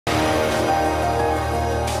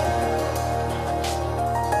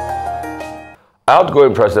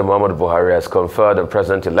Outgoing President Muhammadu Buhari has conferred on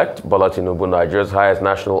President-elect Bola Tinubu Nigeria's highest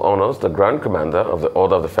national honors, the Grand Commander of the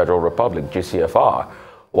Order of the Federal Republic, GCFR,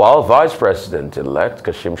 while Vice President-elect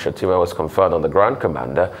Kashim Shettima was conferred on the Grand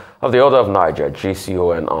Commander of the Order of Niger,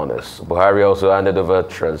 GCON honors. Buhari also handed over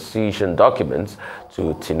transition documents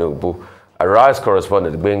to Tinubu. Arise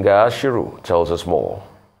correspondent Benga Ashiru tells us more.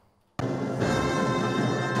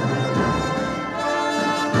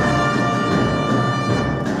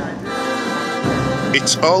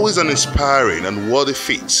 It's always an inspiring and worthy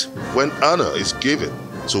feat when honor is given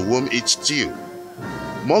to whom it's due.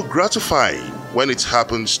 More gratifying when it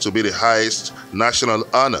happens to be the highest national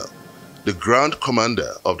honor, the Grand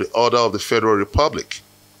Commander of the Order of the Federal Republic.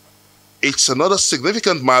 It's another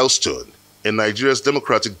significant milestone in Nigeria's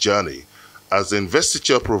democratic journey, as the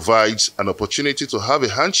investiture provides an opportunity to have a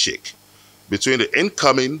handshake between the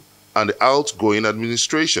incoming and the outgoing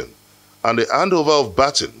administration and the handover of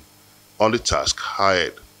baton on the task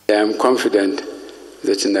ahead. I am confident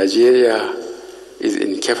that Nigeria is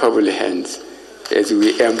in capable hands as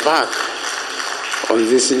we embark on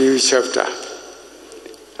this new chapter.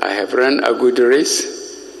 I have run a good race.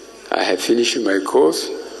 I have finished my course.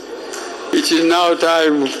 It is now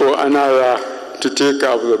time for another to take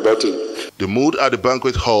up the baton. The mood at the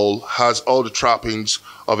banquet hall has all the trappings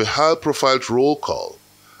of a high-profile roll call,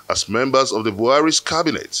 as members of the Buhari's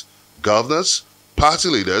cabinet, governors, party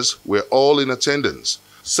leaders were all in attendance,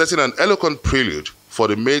 setting an eloquent prelude for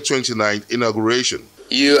the May 29th inauguration.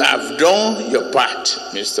 You have done your part,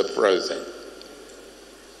 Mr. President.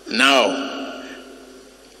 Now,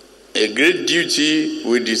 a great duty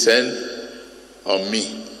will descend on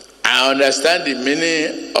me. I understand the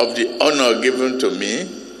meaning of the honor given to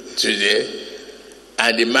me today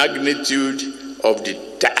and the magnitude of the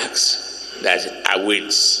task that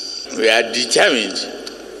awaits. We are determined,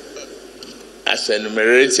 as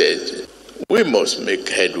enumerated, we must make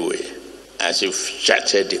headway as you've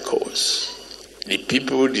charted the course. The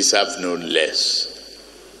people deserve no less.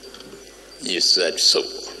 You said so.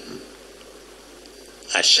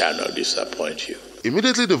 I shall not disappoint you.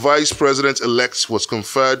 Immediately, the Vice President-elect was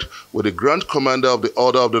conferred with the Grand Commander of the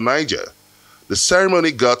Order of the Niger. The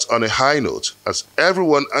ceremony got on a high note as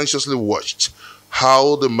everyone anxiously watched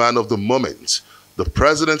how the man of the moment, the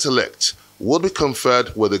President-elect, would be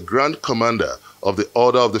conferred with the Grand Commander of the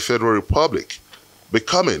Order of the Federal Republic,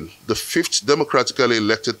 becoming the 5th democratically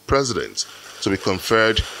elected president to be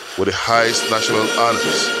conferred with the highest national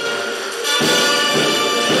honors.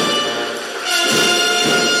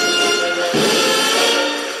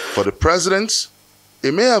 For the president,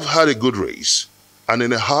 he may have had a good race and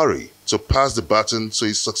in a hurry to pass the baton to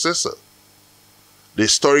his successor. The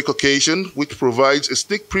historic occasion, which provides a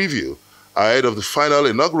sneak preview ahead of the final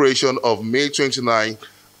inauguration of May 29,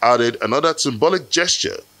 added another symbolic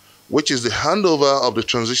gesture, which is the handover of the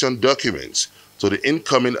transition documents to the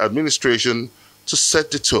incoming administration to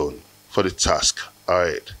set the tone for the task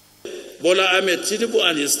ahead. Bola Ahmed Tinubu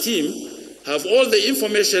and his team have all the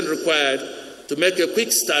information required to make a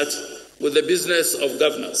quick start with the business of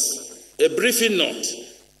governance. A briefing note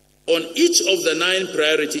on each of the 9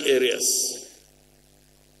 priority areas,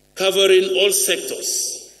 covering all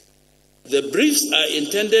sectors. The briefs are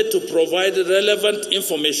intended to provide relevant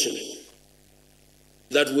information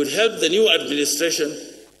that will help the new administration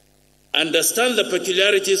understand the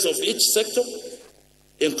peculiarities of each sector,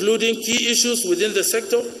 including key issues within the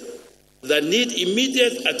sector that need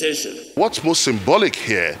immediate attention. What's most symbolic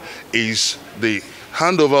here is the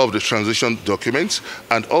handover of the transition documents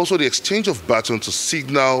and also the exchange of baton to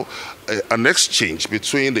signal an exchange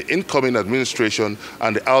between the incoming administration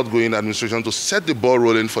and the outgoing administration to set the ball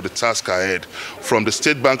rolling for the task ahead. From the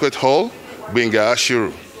State Banquet Hall, Benga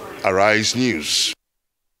Ashiru, Arise News.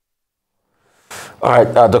 All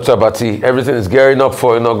right, Dr. Abati, everything is gearing up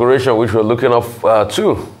for inauguration, which we're looking up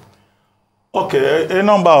to. Okay, a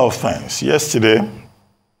number of things. Yesterday,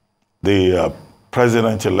 the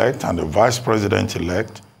President-elect and the Vice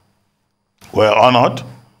President-elect were honored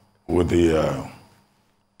with the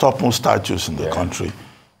topmost statues in the country,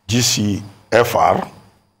 GCFR,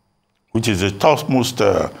 which is the topmost,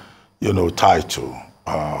 title,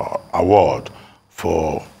 award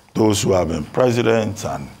for those who have been presidents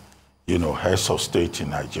and, heads of state in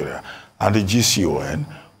Nigeria, and the GCON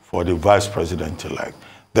for the Vice President-elect.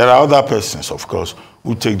 There are other persons, of course,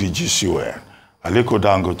 who take the GCON. Aliko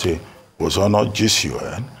Dangote was honored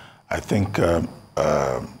GCON. I think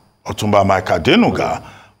Otumba Mike Adenuga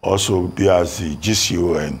also bears the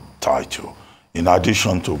GCON title, in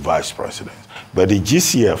addition to Vice President. But the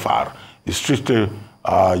GCFR is strictly,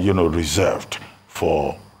 reserved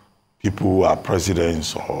for people who are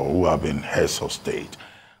presidents or who have been heads of state.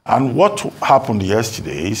 And what happened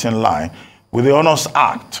yesterday is in line with the Honors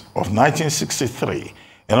Act of 1963.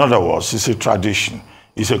 In other words, it's a tradition,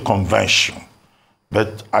 it's a convention.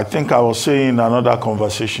 But I think I was saying in another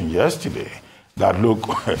conversation yesterday that, look,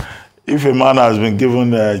 if a man has been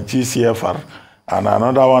given GCFR and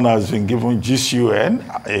another one has been given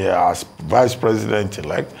GCUN as vice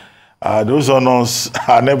president-elect, those honors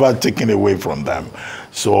are never taken away from them.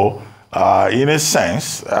 So, in a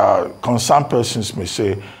sense, concerned persons may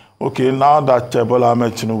say, okay, now that Bola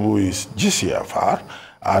Ahmed Tinubu is GCFR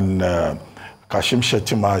and Kashim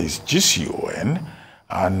Shettima is GCUN,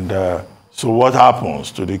 and so what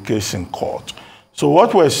happens to the case in court? So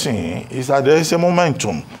what we're seeing is that there is a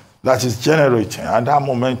momentum that is generating, and that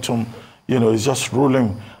momentum, is just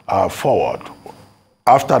rolling forward.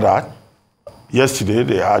 After that, yesterday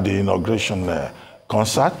they had the inauguration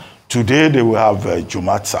concert. Today they will have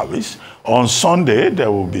Jumat service. On Sunday there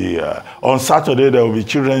will be, on Saturday there will be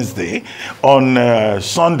Children's Day. On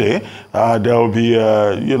Sunday there will be,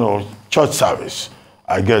 church service.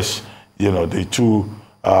 I guess, the two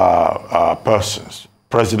persons,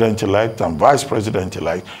 president-elect and vice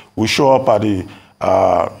president-elect, will show up at the,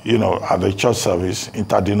 at the church service,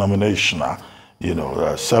 interdenominational,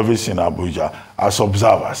 service in Abuja as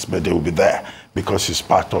observers, but they will be there because it's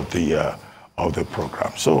part of the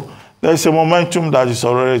program. So there's a momentum that is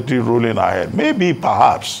already rolling ahead. Maybe,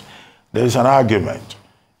 perhaps, there's an argument,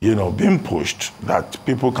 being pushed that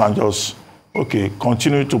people can just,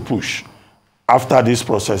 continue to push after this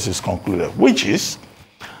process is concluded, which is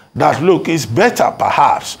that, look, it's better,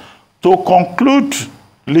 perhaps, to conclude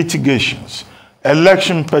litigations,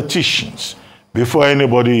 election petitions, before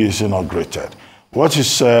anybody is inaugurated. What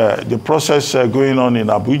is the process going on in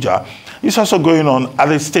Abuja is also going on at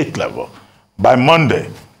the state level. By Monday,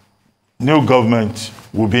 new government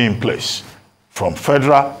will be in place, from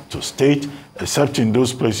federal to state, except in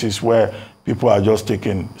those places where people are just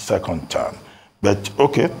taking second term. But,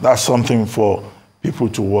 that's something for people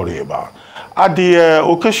to worry about. At the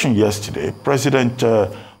occasion yesterday, President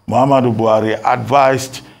Muhammadu Buhari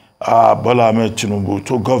advised Bola Ahmed Tinubu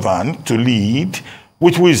to govern, to lead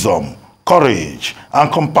with wisdom, courage,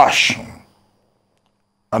 and compassion.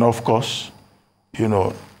 And of course,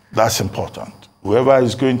 that's important. Whoever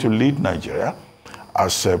is going to lead Nigeria,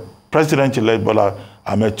 as President-elect Bola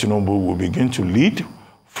Ahmed Tinubu will begin to lead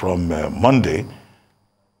from Monday,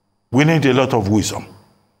 we need a lot of wisdom.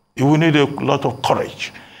 We will need a lot of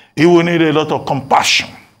courage. He will need a lot of compassion.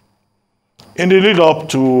 In the lead up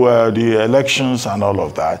to the elections and all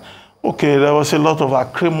of that, there was a lot of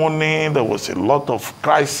acrimony, there was a lot of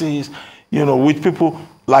crisis, with people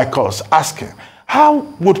like us asking, how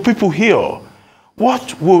would people heal?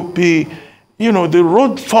 What would be, the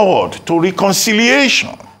road forward to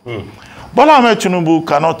reconciliation? Bola Ahmed Tinubu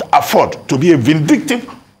cannot afford to be a vindictive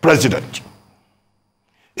president.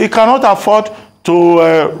 He cannot afford to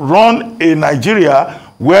run a Nigeria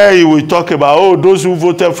where he will talk about, those who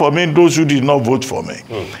voted for me, those who did not vote for me.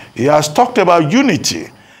 He has talked about unity.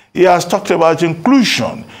 He has talked about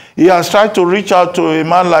inclusion. He has tried to reach out to a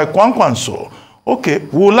man like Kwankwanso. We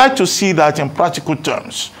would like to see that in practical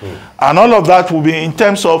terms. And all of that will be in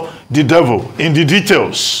terms of the devil, in the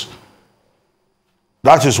details.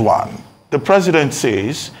 That is one. The president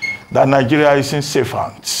says that Nigeria is in safe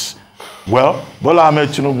hands. Well, Bola Ahmed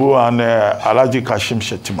Tinubu and Alhaji Kashim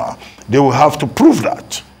Shettima, they will have to prove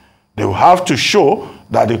that. They will have to show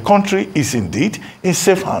that the country is indeed in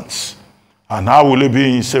safe hands. And how will it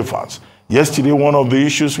be in safe hands? Yesterday, one of the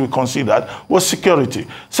issues we considered was security.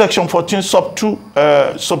 Section 14, sub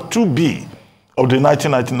 2B of the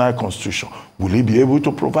 1999 Constitution. Will he be able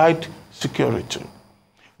to provide security?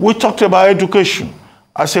 We talked about education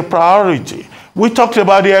as a priority. We talked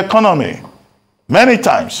about the economy many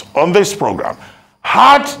times on this program.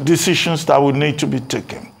 Hard decisions that would need to be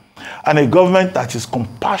taken. And a government that is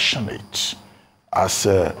compassionate, as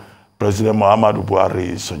President Muhammadu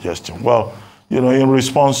Buhari is suggesting. Well, in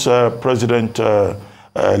response,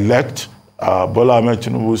 President-elect Bola Ahmed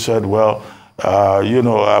Tinubu said, well,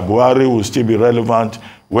 Buhari will still be relevant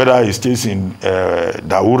whether he stays in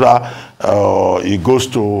Daura or he goes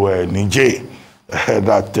to Niger,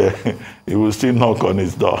 that he will still knock on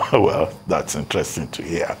his door. Well, that's interesting to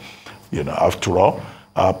hear. After all,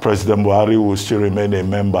 President Buhari will still remain a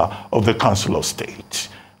member of the Council of State,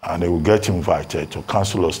 and he will get invited to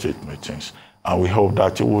Council of State meetings. And we hope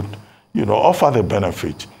that he would, offer the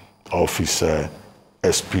benefit of his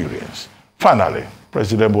experience. Finally,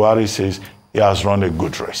 President Buhari says he has run a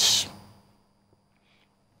good race.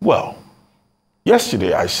 Well,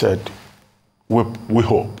 yesterday I said we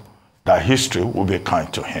hope that history will be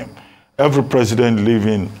kind to him. Every president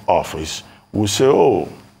leaving office will say,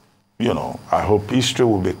 I hope history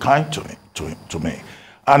will be kind to me.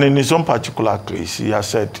 And in his own particular case, he has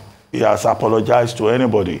said he has apologized to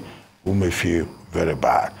anybody who may feel very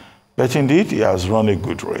bad. But indeed, he has run a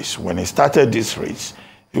good race. When he started this race,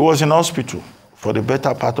 he was in hospital for the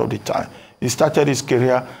better part of the time. He started his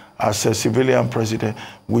career as a civilian president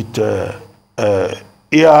with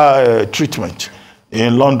ear treatment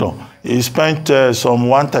in London. He spent some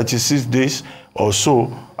 136 days or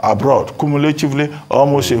so abroad, cumulatively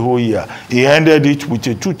almost a whole year. He ended it with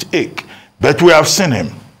a toothache. But we have seen him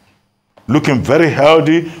looking very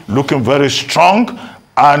healthy, looking very strong.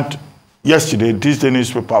 And yesterday, this day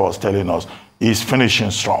newspaper was telling us he's finishing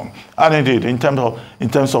strong. And indeed, in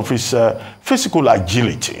terms of his physical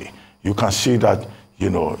agility, you can see that, he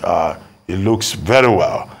looks very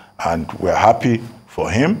well. And we're happy for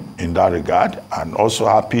him in that regard, and also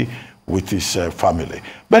happy with his family.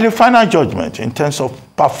 But the final judgment in terms of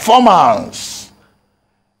performance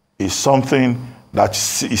is something that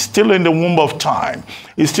is still in the womb of time.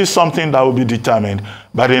 It's still something that will be determined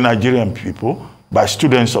by the Nigerian people, by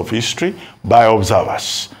students of history, by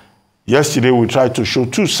observers. Yesterday, we tried to show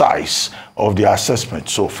two sides of the assessment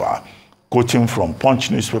so far, quoting from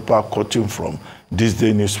Punch newspaper, quoting from This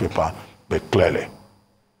Day newspaper, but clearly,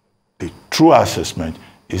 the true assessment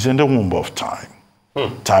is in the womb of time.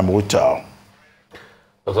 Time will tell.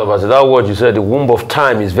 Dr. Bassey, that word you said, the womb of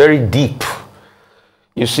time, is very deep.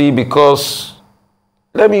 You see, because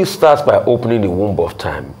let me start by opening the womb of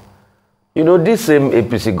time. This same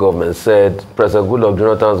APC government said President Goodluck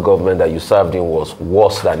Jonathan's government that you served in was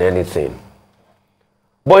worse than anything.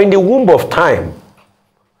 But in the womb of time,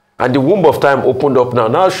 and the womb of time opened up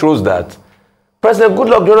now shows that President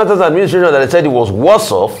Goodluck Jonathan's administration that they said it was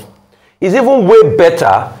worse off is even way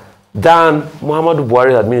better than Muhammadu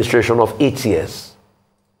Buhari's administration of 8 years.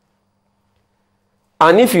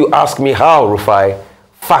 And if you ask me how, Rufai,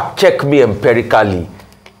 fact check me empirically.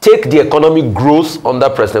 Take the economic growth under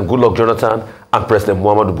President Goodluck Jonathan and President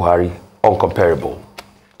Muhammadu Buhari, uncomparable.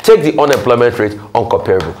 Take the unemployment rate,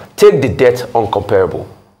 uncomparable. Take the debt, uncomparable.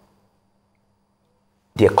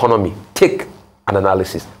 The economy, take an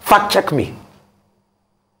analysis. Fact check me.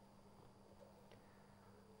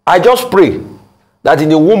 I just pray that in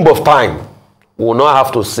the womb of time, we will not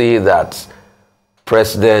have to say that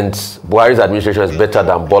President Buhari's administration is better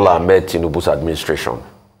than Bola Ahmed Tinubu's administration.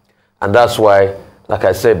 And that's why, like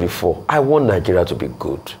I said before, I want Nigeria to be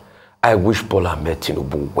good. I wish Bola Ahmed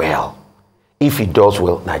Tinubu well. If he does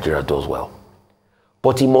well, Nigeria does well.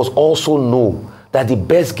 But he must also know that the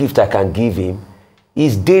best gift I can give him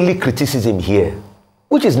is daily criticism here,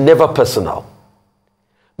 which is never personal.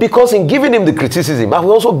 Because in giving him the criticism, I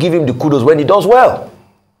will also give him the kudos when he does well.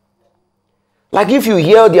 Like if you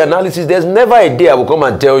hear the analysis, there's never a day I will come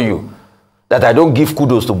and tell you that I don't give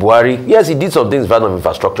kudos to Buhari. Yes, he did some things in terms of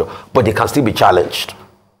infrastructure, but they can still be challenged.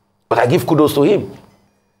 But I give kudos to him.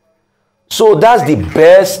 So that's the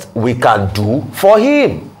best we can do for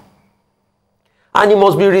him. And he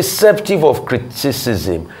must be receptive of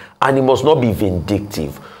criticism, and he must not be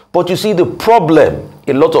vindictive. But you see, the problem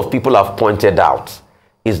a lot of people have pointed out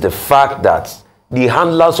is the fact that the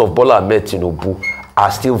handlers of Bola Ahmed Tinubu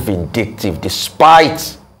are still vindictive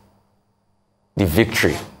despite the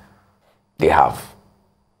victory they have.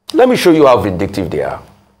 Let me show you how vindictive they are.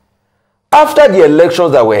 After the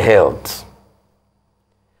elections that were held,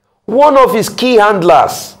 one of his key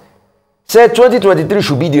handlers said 2023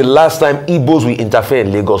 should be the last time Igbos will interfere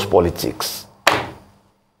in Lagos politics.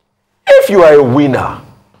 If you are a winner,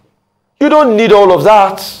 you don't need all of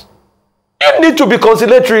that. You need to be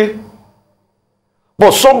conciliatory.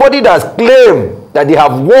 But somebody that's claimed that they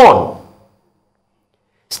have won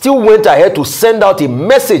still went ahead to send out a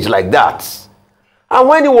message like that. And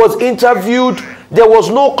when he was interviewed, there was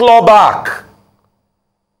no clawback.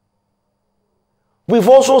 We've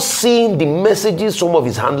also seen the messages some of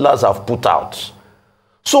his handlers have put out.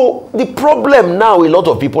 So the problem now a lot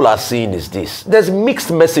of people are seeing is this. There's mixed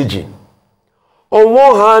messaging. On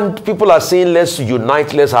one hand, people are saying let's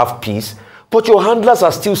unite, let's have peace. But your handlers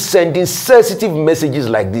are still sending sensitive messages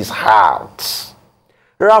like this out.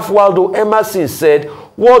 Ralph Waldo Emerson said,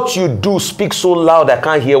 what you do speaks so loud I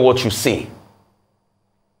can't hear what you say.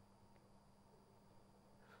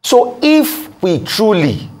 So if we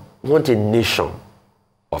truly want a nation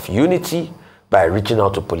of unity by reaching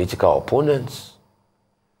out to political opponents,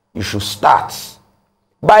 you should start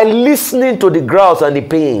by listening to the growls and the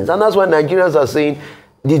pains. And that's why Nigerians are saying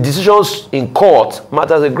the decisions in court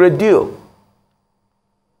matters a great deal.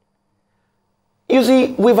 You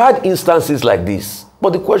see, we've had instances like this.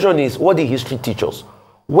 But the question is, what did history teach us?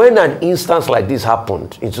 When an instance like this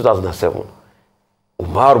happened in 2007,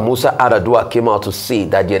 Umar Musa Adadua came out to say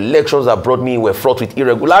that the elections that brought me in were fraught with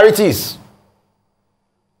irregularities.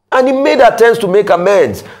 And he made attempts to make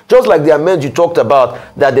amends, just like the amends you talked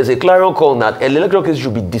about, that there's a clarion call that an electoral case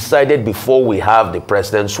should be decided before we have the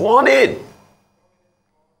president sworn in.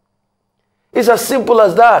 It's as simple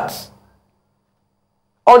as that.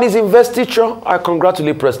 On his investiture, I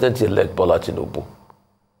congratulate President-elect Bola Tinubu.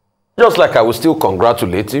 Just like I will still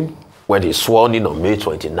congratulate him when he's sworn in on May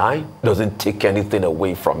 29, doesn't take anything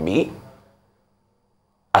away from me.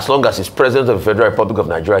 As long as he's president of the Federal Republic of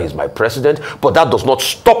Nigeria, he's my president. But that does not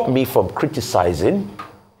stop me from criticizing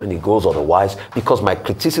when he goes otherwise, because my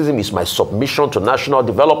criticism is my submission to national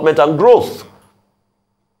development and growth.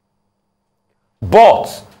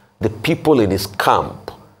 But the people in his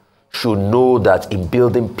camp should know that in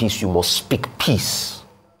building peace, you must speak peace.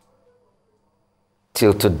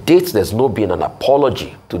 Till to date, there's not been an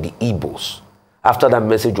apology to the Igbos after that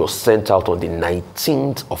message was sent out on the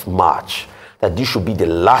 19th of March, that this should be the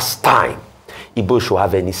last time Igbo should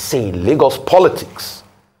have any say in Lagos politics.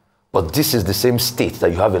 But this is the same state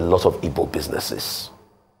that you have a lot of Igbo businesses.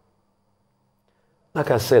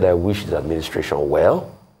 Like I said, I wish the administration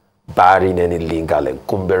well, barring any legal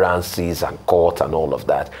encumbrances and court and all of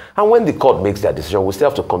that. And when the court makes their decision, we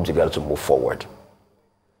still have to come together to move forward.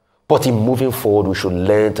 But in moving forward, we should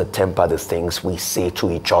learn to temper the things we say to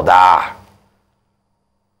each other.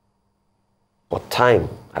 But time,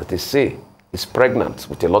 as they say, is pregnant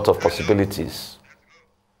with a lot of possibilities.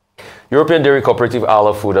 European Dairy Cooperative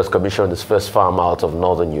Arla Food has commissioned its first farm out of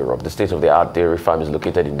Northern Europe. The state-of-the-art dairy farm is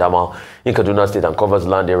located in Damal in Kaduna State and covers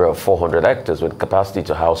land area of 400 hectares with capacity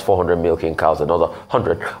to house 400 milking cows and another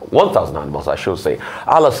 1,000 animals, I should say.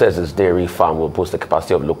 Arla says its dairy farm will boost the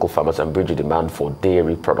capacity of local farmers and bridge the demand for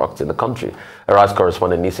dairy products in the country. Arise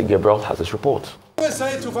correspondent Nisi Gabriel has this report. I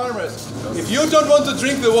say to farmers, if you don't want to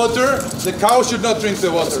drink the water, the cow should not drink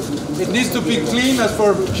the water. It needs to be clean as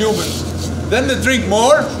for humans. Then they drink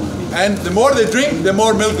more, and the more they drink, the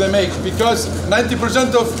more milk they make, because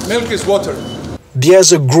 90% of milk is water.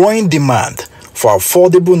 There's a growing demand for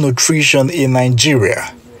affordable nutrition in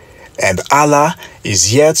Nigeria, and Arla is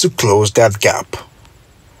here to close that gap.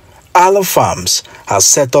 Arla Farms has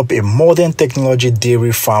set up a modern technology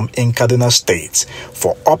dairy farm in Kaduna State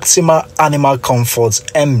for optimal animal comforts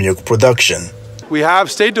and milk production. We have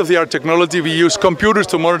state-of-the-art technology. We use computers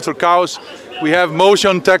to monitor cows. We have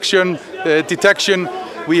motion detection.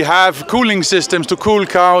 We have cooling systems to cool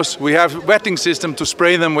cows. We have wetting system to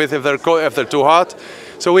spray them with if they're too hot.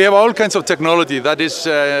 So we have all kinds of technology that is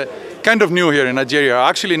kind of new here in Nigeria,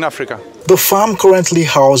 actually in Africa. The farm currently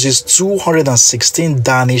houses 216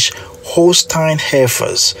 Danish Holstein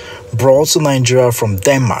heifers brought to Nigeria from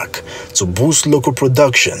Denmark to boost local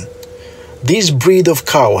production. This breed of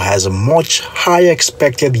cow has a much higher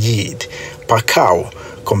expected yield per cow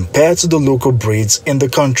compared to the local breeds in the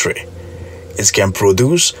country. It can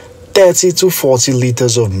produce 30 to 40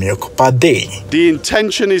 liters of milk per day. The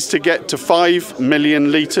intention is to get to 5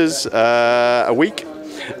 million liters a week.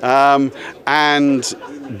 And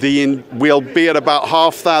we'll be at about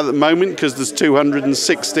half that at the moment because there's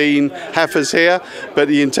 216 heifers here, but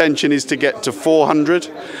the intention is to get to 400.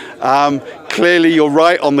 Clearly you're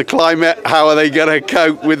right on the climate. How are they going to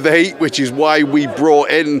cope with the heat, which is why we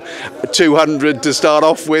brought in 200 to start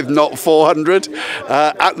off with, not 400.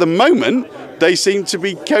 At the moment they seem to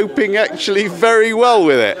be coping actually very well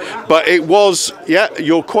with it. But it was, yeah,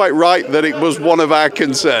 you're quite right that it was one of our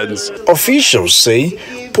concerns. Officials say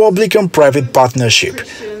public and private partnership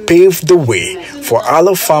paved the way for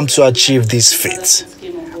Arla Farm to achieve this feat.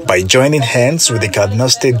 By joining hands with the Kaduna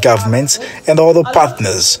State government and other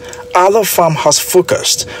partners, Arla Farm has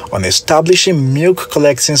focused on establishing milk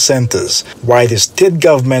collecting centers, while the state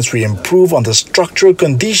government will improve on the structural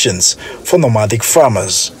conditions for nomadic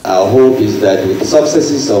farmers. Our hope is that with the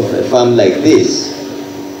successes of a farm like this,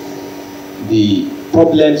 the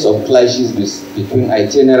problems of clashes between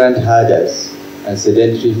itinerant herders and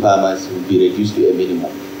sedentary farmers will be reduced to a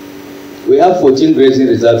minimum. We have 14 grazing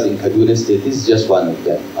reserves in Kaduna State. This is just one of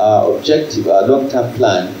them. Our objective, our long-term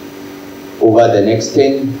plan over the next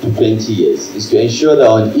 10 to 20 years is to ensure that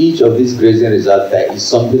on each of these grazing reserves there is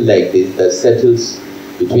something like this that settles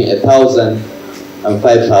between 1,000 and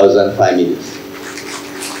 5,000 families.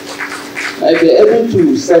 If we're able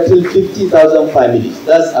to settle 50,000 families,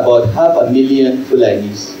 that's about 500,000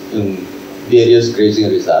 Fulanis in various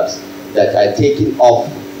grazing reserves that are taking off,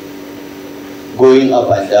 going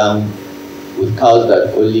up and down with cows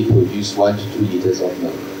that only produce 1 to 2 liters of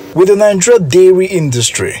milk. With the Nigeria dairy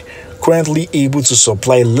industry currently able to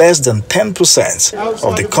supply less than 10%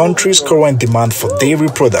 of the country's current demand for dairy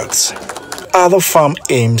products, other farm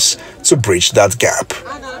aims to bridge that gap.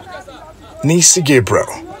 Nisi Gabriel,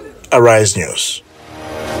 Arise News.